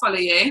people follow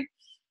you,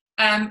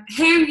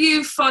 who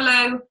you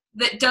follow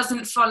that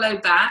doesn't follow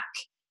back,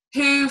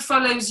 who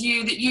follows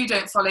you that you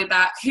don't follow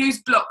back,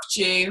 who's blocked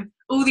you,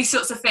 all these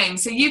sorts of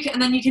things. So you can,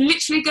 and then you can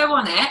literally go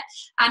on it,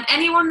 and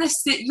anyone that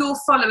you're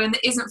following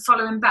that isn't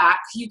following back,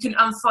 you can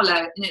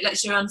unfollow, and it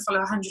lets you unfollow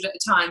 100 at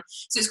a time.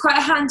 So it's quite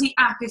a handy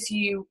app if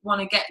you want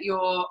to get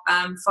your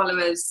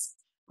followers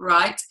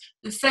right.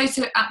 The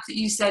photo app that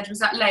you said, was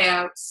that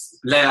Layouts?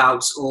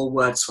 Layouts or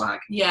WordSwag.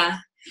 Yeah.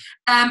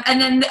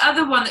 And then the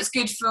other one that's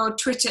good for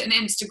Twitter and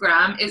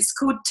Instagram, it's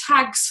called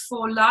Tags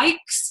for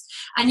Likes.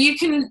 And you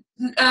can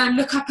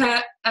look up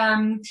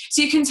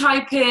so you can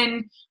type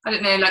in, I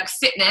don't know, like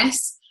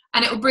fitness,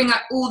 and it will bring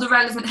up all the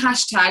relevant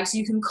hashtags.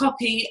 You can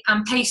copy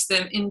and paste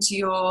them into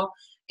your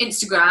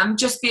Instagram.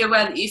 Just be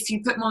aware that if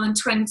you put more than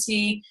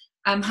 20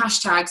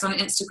 hashtags on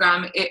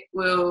Instagram, it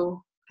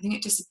will, I think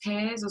it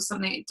disappears or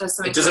something. It does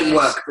something. It doesn't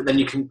work, but then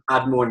you can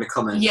add more in the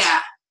comments. Yeah,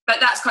 but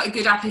that's quite a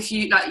good app if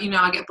you, like, you know,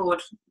 I get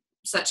bored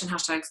searching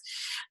hashtags.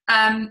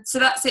 So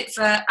that's it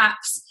for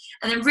apps.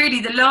 And then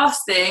really the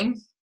last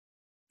thing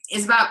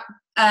is about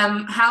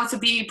how to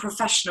be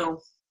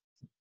professional.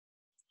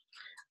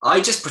 I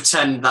just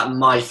pretend that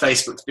my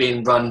Facebook's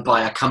being run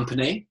by a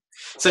company.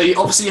 So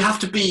obviously you have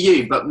to be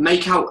you, but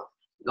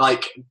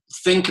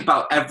think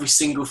about every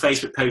single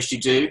Facebook post you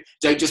do.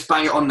 Don't just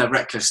bang it on there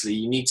recklessly.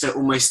 You need to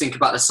almost think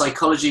about the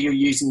psychology you're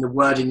using, the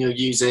wording you're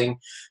using.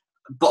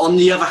 But on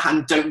the other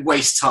hand, don't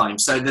waste time.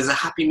 So there's a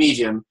happy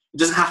medium. It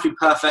doesn't have to be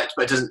perfect,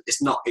 but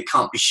it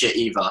can't be shit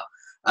either.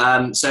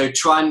 So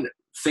try and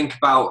think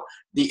about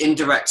the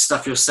indirect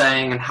stuff you're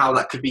saying and how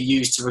that could be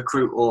used to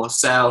recruit or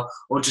sell,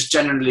 or just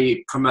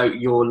generally promote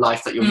your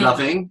life that you're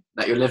loving,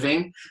 that you're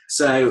living.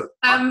 So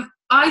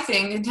I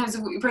think in terms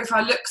of what your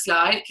profile looks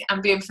like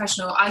and being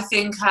professional, I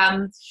think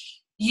I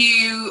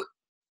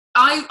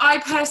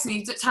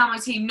personally tell my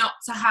team not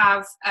to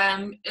have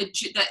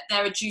that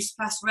they're a Juice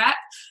Plus rep.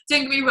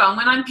 Don't get me wrong,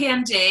 when I'm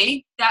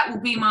PMD, that will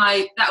be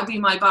my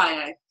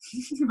bio,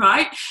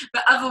 right?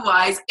 But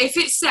otherwise, if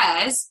it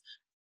says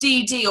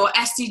DD or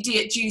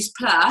SDD at Juice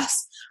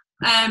Plus,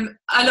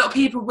 a lot of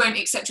people won't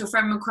accept your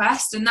friend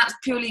request, and that's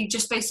purely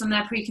just based on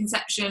their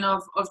preconception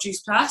of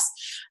Juice Plus.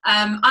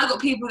 I got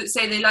people that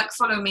say they like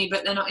follow me,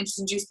 but they're not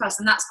interested in Juice Plus,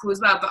 and that's cool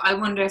as well. But I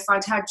wonder if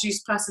I'd had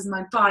Juice Plus as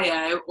my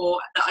bio, or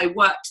that I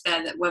worked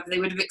there, that whether they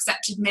would have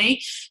accepted me.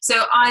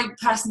 So I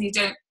personally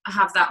don't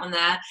have that on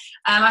there.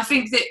 I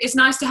think that it's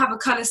nice to have a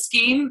colour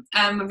scheme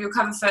of your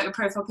cover photo,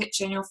 profile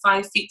picture, and your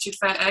 5 featured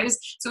photos.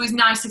 It's always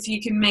nice if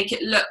you can make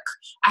it look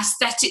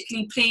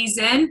aesthetically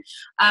pleasing,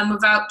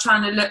 without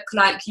trying to look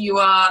like you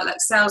are like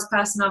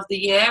salesperson of the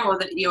year, or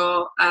that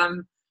you're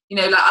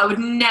like I would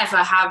never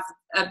have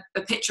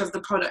a picture of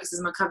the products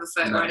as my cover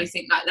photo or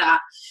anything like that.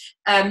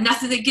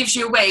 Nothing that gives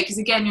you away, because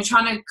again, you're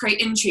trying to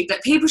create intrigue.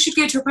 Like, people should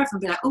go to a profile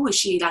and be like, oh, is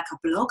she like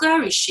a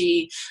blogger? Is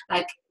she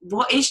like,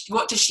 what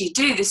does she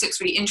do? This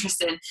looks really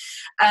interesting.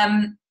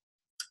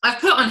 I've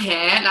put on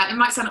here, like, it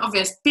might sound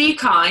obvious, be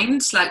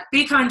kind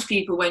to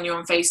people when you're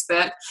on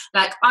Facebook.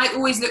 Like, I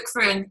always look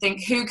through and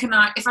think,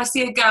 if I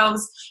see a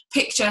girl's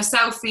picture,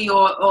 selfie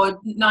or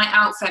night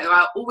out photo,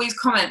 I'll always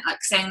comment, like,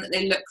 saying that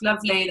they look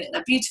lovely, that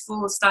they're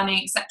beautiful,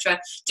 stunning, etc.,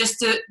 just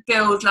to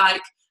build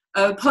like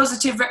a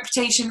positive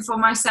reputation for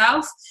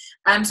myself.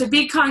 So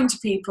be kind to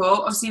people.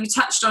 Obviously, we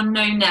touched on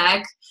no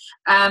neg.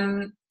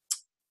 Be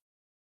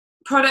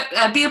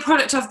a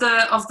product of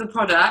the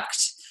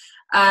product.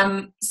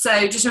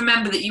 So just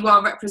remember that you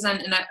are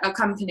representing a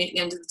company at the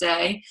end of the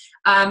day.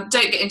 Don't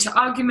get into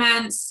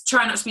arguments.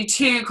 Try not to be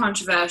too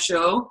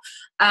controversial.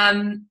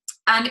 And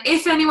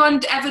if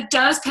anyone ever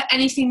does put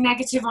anything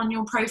negative on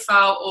your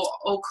profile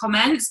or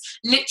comments,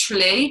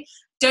 literally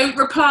don't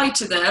reply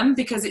to them,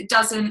 because it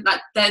doesn't,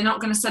 like, they're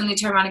not going to suddenly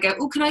turn around and go,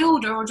 oh, can I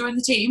order or join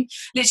the team?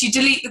 Literally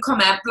delete the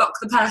comment, block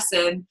the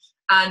person,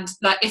 and,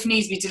 like, if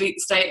needs be, delete the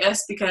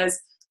status, because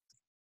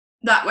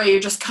that way you're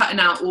just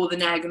cutting out all the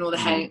neg and all the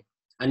hate.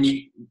 And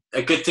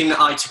a good thing that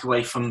I took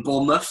away from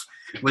Bournemouth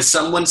was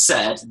someone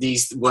said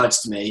these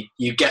words to me: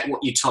 you get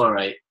what you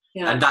tolerate.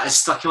 Yeah. And that is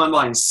stuck in my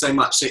mind so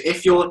much. So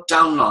if your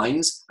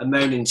downlines are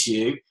moaning to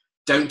you,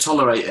 don't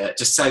tolerate it.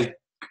 Just say,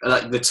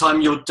 like, the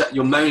time you're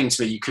moaning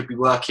to me, you could be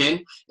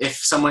working. If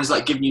someone's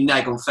like giving you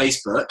neg on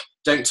Facebook,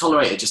 don't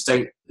tolerate it. Just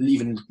don't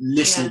even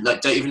listen. Yeah.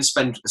 Like, don't even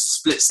spend a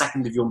split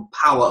second of your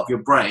power of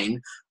your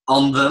brain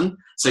on them.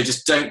 So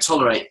just don't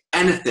tolerate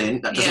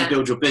anything that doesn't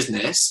build your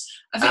business.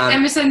 I think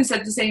Emerson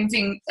said the same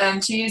thing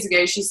 2 years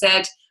ago. She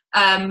said,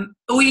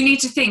 all you need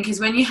to think is,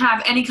 when you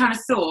have any kind of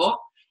thought,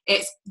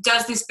 it's,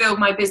 does this build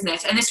my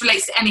business? And this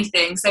relates to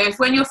anything. So if,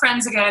 when your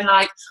friends are going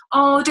like,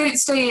 oh, don't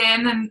stay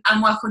in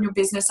and work on your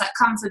business, like,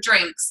 come for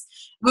drinks.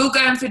 Will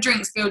going for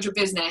drinks build your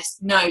business?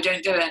 No,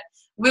 don't do it.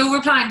 Will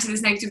replying to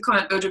this negative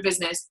comment build your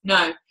business?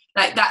 No.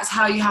 Like, that's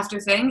how you have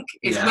to think,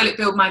 is, will it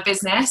build my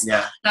business?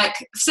 Yeah. Like,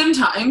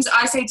 sometimes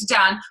I say to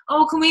Dan,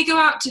 oh, can we go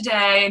out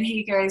today? And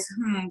he goes,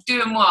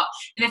 doing what?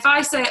 And if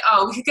I say,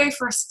 oh, we could go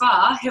for a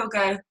spa, he'll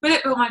go, will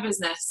it build my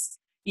business?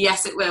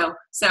 Yes, it will.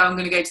 So I'm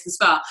going to go to the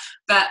spa.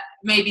 But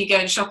maybe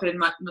going shopping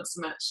might not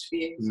so much for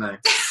you. No.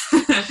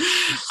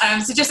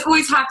 So just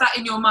always have that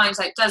in your mind,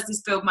 like, does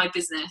this build my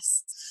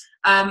business?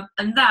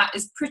 And that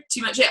is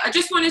pretty much it. I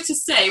just wanted to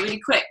say really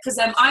quick, because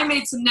I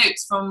made some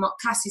notes from what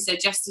Cassy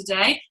said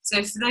yesterday.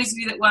 So for those of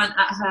you that weren't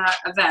at her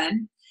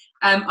event,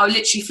 I'll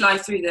literally fly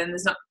through them.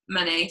 There's not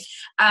many.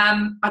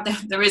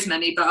 There is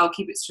many, but I'll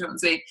keep it short and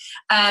sweet.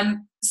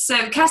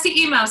 So Cassy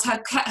emails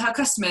her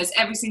customers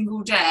every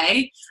single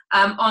day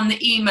on the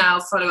email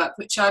follow-up,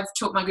 which I've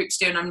taught my group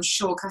to do, and I'm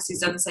sure Cassy's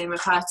done the same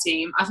with her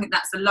team. I think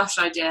that's a lush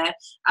idea,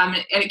 and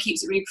it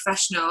keeps it really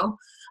professional.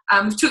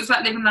 We've talked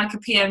about living like a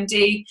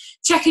PMD,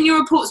 checking your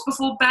reports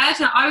before bed.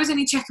 Now, I was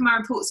only checking my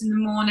reports in the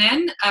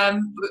morning. I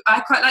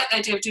quite like the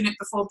idea of doing it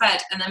before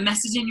bed, and then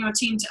messaging your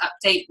team to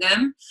update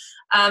them.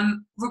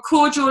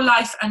 Record your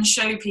life and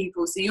show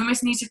people. So you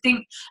almost need to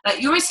think, like,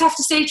 you almost have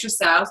to say to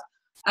yourself,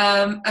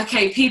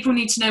 okay, people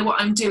need to know what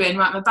I'm doing.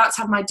 Right, I'm about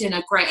to have my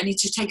dinner. Great, I need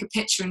to take a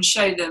picture and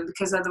show them,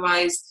 because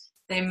otherwise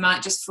they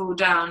might just fall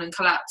down and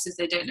collapse if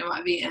they don't know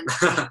what I've eaten.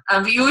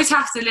 But you always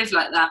have to live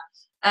like that.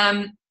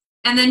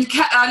 And then,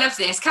 I love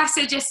this, Cass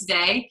said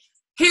yesterday,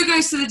 who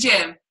goes to the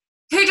gym?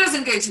 Who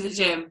doesn't go to the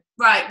gym?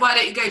 Right, why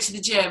don't you go to the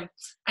gym?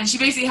 And she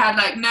basically had,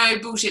 like, no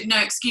bullshit, no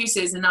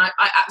excuses. And I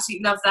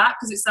absolutely love that,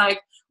 because it's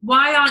like,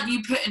 why aren't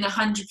you putting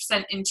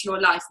 100% into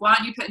your life? Why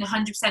aren't you putting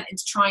 100%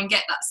 into try and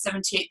get that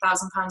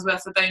 £78,000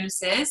 worth of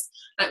bonuses?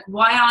 Like,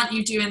 why aren't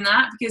you doing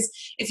that? Because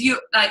if you,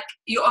 like,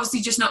 you're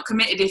obviously just not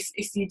committed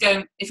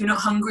if you're not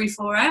hungry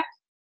for it.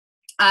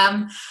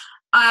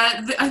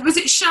 Was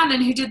it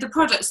Shannon who did the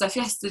product stuff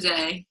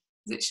yesterday?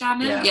 Is it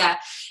Shannon? Yeah.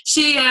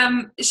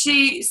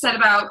 She said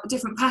about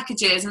different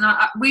packages, and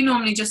we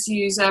normally just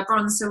use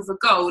bronze, silver,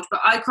 gold,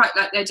 but I quite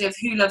like the idea of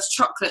who loves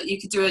chocolate. You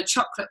could do a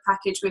chocolate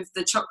package with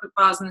the chocolate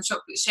bars and the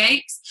chocolate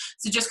shakes.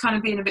 So just kind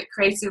of being a bit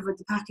creative with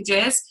the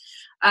packages.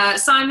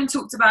 Simon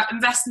talked about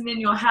investing in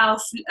your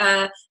health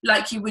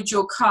like you would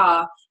your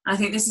car. I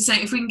think this is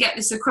something, if we can get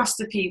this across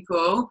to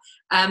people,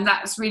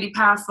 that's really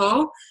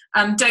powerful.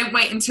 Don't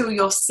wait until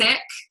you're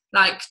sick,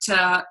 like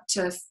to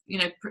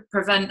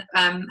prevent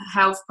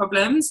health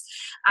problems.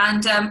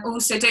 And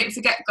also don't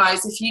forget,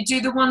 guys, if you do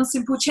the one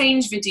simple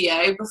change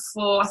video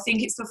before, I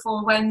think it's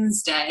before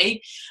Wednesday,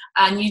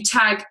 and you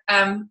tag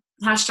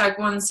hashtag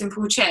one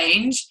simple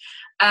change,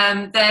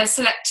 they're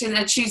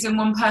choosing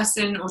one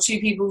person or two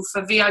people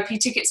for VIP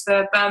tickets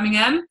for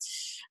Birmingham.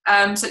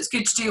 So it's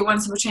good to do a one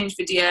simple change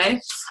video.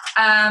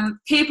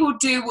 People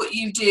do what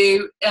you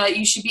do.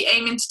 You should be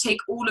aiming to take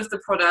all of the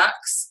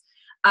products.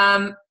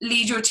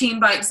 Lead your team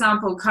by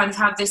example, kind of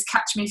have this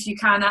catch me if you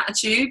can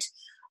attitude.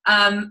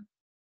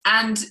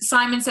 And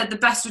Simon said the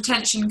best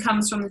retention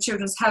comes from the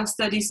children's health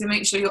study, so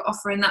make sure you're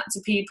offering that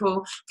to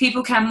people.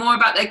 People care more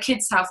about their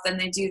kids' health than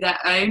they do their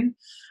own.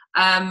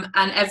 and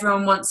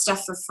everyone wants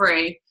stuff for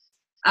free.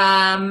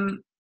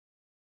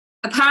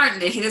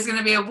 Apparently, there's going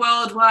to be a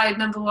worldwide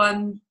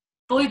 #1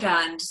 boy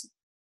band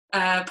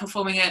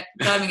performing at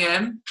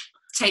Birmingham.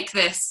 Take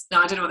This. No,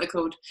 I don't know what they're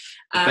called.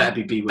 Better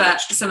be Bewitched.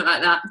 But something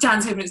like that.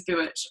 Dan's hoping it's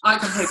Bewitched. I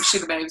can't hope it's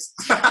Sugar Babes.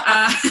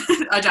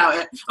 I doubt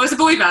it. Oh, it's a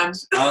boy band.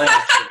 Oh,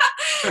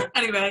 yeah.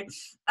 Anyway,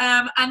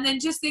 and then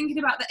just thinking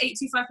about the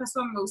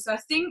 825+1 rule. So I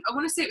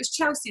want to say it was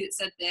Chelsea that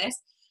said this.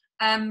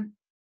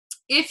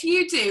 If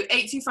you do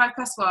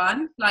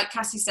 825+1, like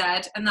Cassy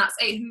said, and that's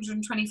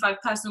 825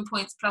 personal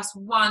points plus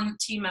 1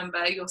 team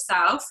member,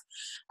 yourself,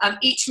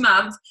 each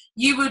month,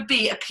 you would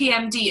be a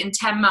PMD in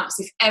 10 months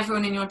if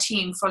everyone in your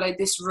team followed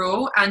this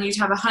rule, and you'd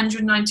have a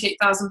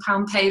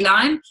 £198,000 pay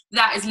line.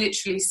 That is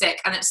literally sick,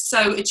 and it's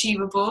so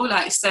achievable,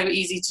 like so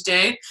easy to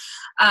do.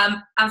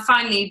 And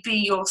finally, be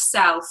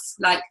yourself.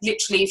 Like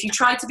literally, if you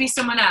try to be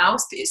someone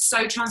else, it's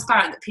so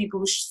transparent that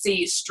people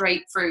see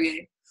straight through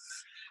you.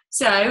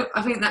 So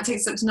I think that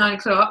takes us up to 9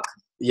 o'clock.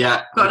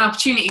 Yeah. Got an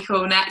opportunity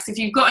call next. If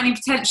you've got any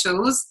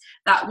potentials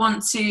that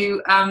want to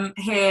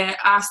hear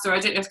our story, I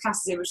don't know if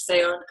Cassie's able to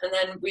stay on, and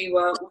then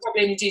we'll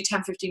probably only do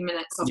 10-15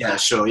 minutes. Yeah,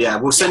 sure. Yeah,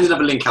 we'll send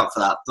another link out for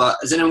that. But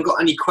has anyone got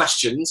any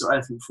questions or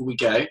anything before we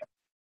go?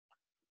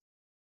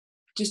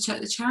 Just check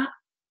the chat.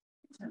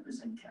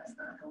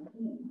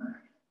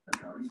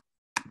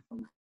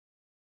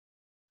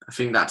 I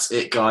think that's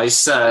it, guys.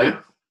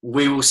 So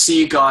we will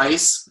see you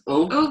guys.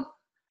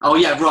 Oh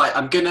yeah, right.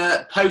 I'm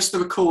gonna post the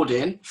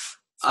recording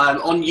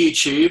on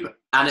YouTube,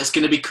 and it's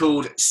gonna be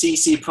called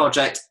CeCe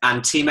Project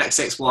and Team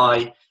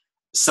XXY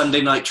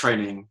Sunday Night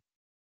Training.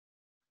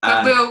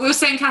 We'll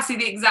send Cassy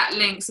the exact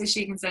link so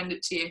she can send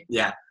it to you.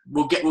 Yeah,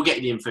 we'll get you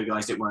the info,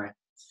 guys. Don't worry.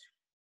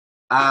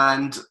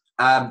 And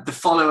the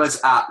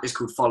followers app is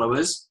called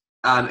Followers.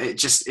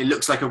 It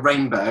looks like a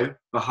rainbow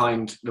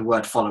behind the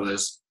word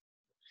followers.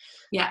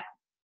 Yeah.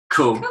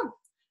 Cool.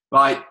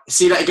 Right.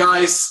 See you later,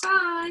 guys.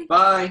 Bye.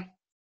 Bye.